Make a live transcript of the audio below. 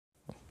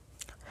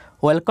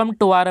Welcome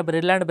to our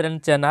Brilliant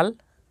Brain channel.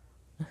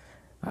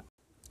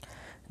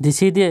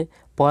 This is the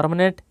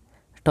permanent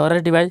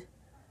storage device.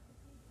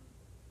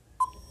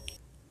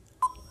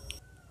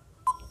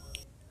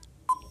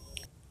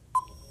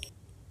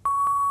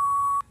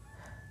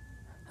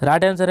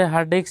 Right answer is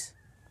hard disk.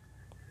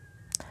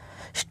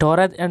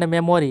 Storage and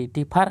memory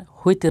differ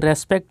with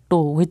respect to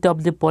which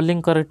of the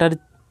following characters?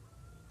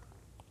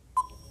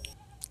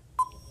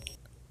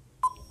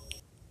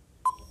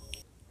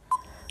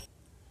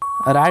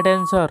 Right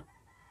answer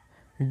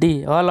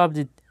D. All of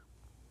it.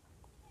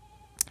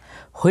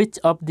 Which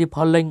of the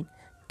following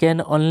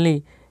can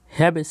only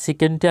have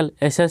sequential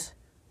access?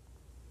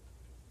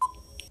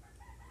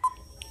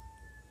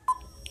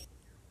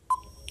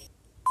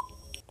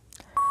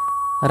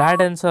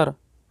 Right answer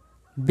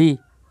B.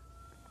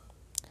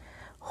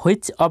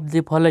 Which of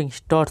the following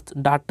stores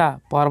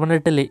data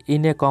permanently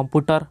in a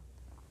computer?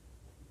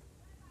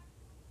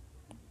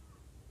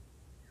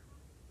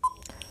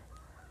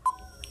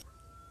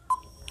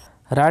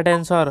 Right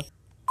answer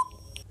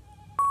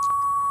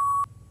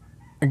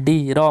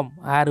D. ROM.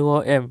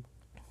 ROM.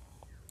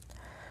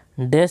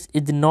 Disk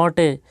is not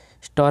a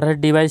storage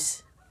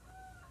device.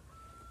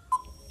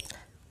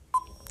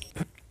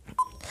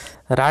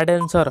 Right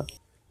answer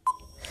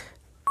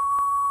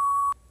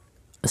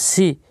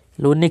C.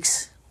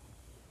 Linux.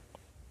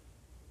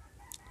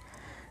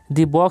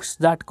 The box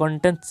that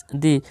contains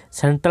the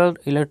central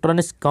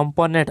electronics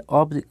component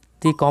of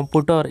the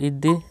computer is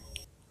the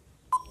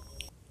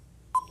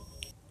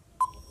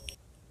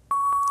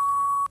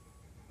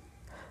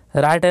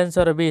right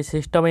answer B.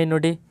 System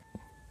unit.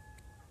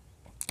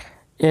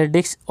 A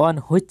disk on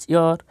which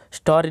you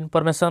store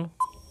information.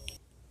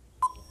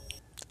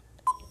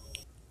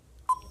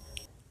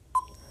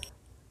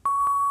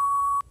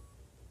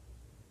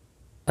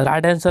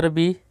 Right answer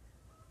B.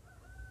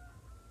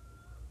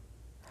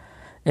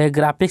 A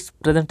graphics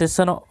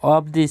presentation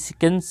of the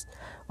sequence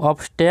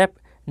of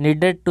steps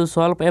needed to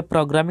solve a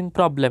programming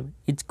problem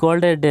is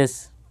called a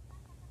disk.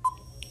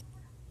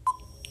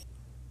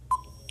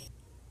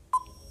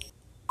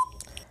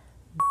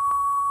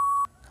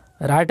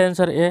 Right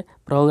answer A.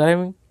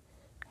 Programming.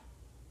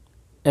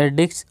 A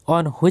disk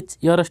on which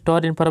you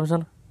store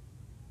information.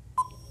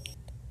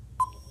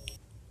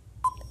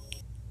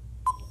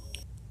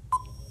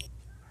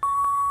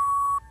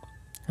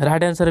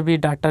 Right answer B.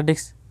 Data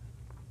disk.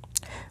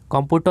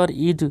 Computer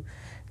is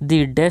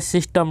the disk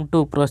system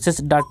to process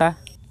data.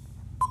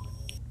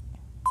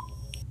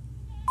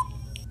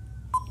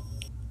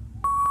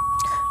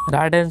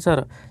 Right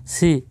answer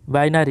C.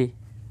 Binary.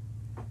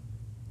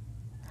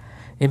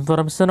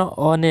 Information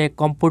on a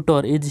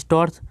computer is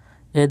stored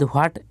as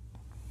what?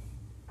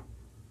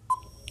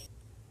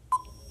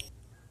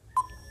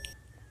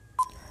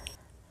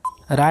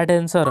 Right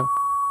answer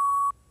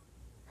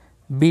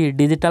B.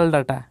 Digital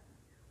data.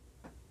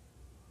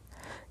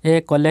 A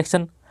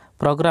collection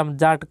program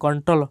that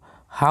control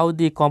how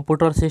the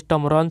computer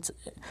system runs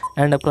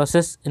and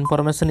process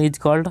information is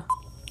called.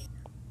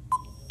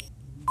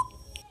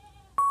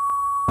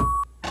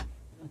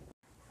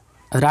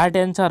 Right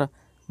answer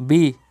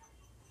B.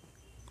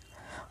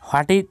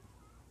 What is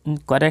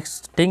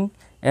correcting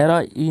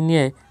error in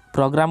a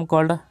program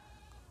called?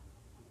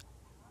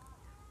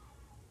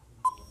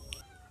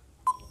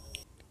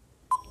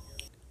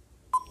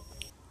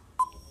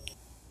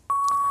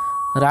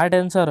 Right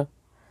answer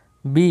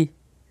B.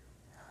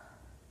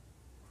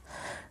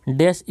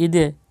 Dash is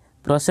a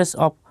process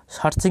of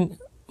searching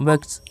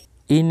bugs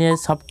in a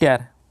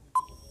software.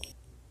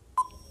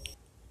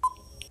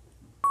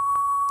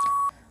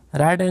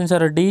 Right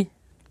answer D.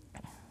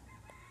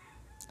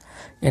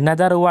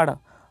 Another word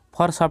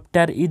for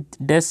software is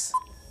dash.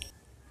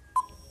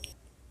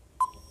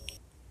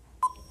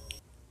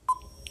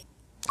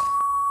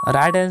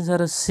 Right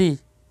answer C.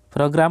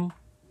 Program.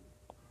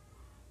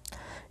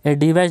 A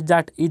device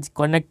that is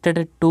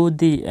connected to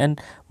the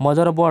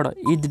motherboard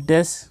is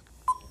dash.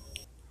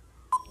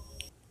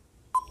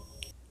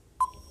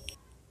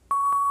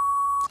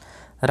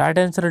 Right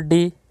answer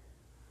D.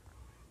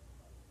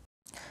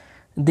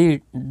 The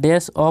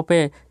dash of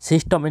a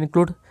system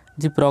includes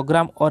the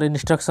program or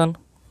instruction.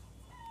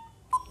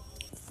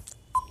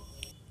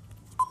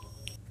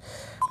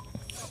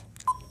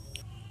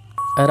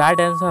 Right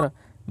answer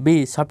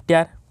B.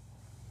 Software.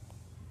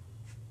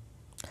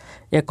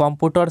 A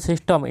computer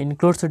system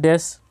includes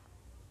dash.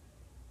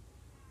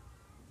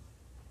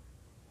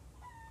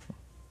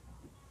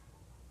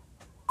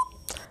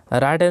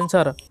 Right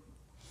answer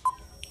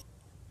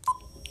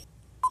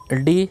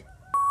D.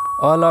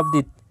 All of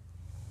the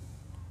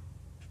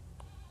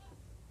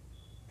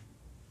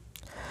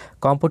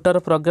computer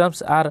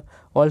programs are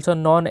also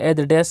known as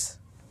dash.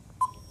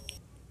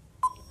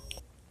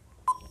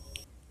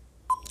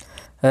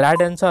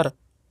 Right answer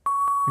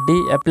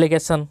D.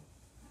 Application.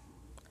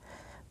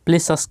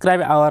 Please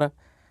subscribe our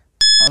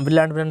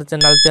Brilliant Brain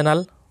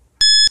channel.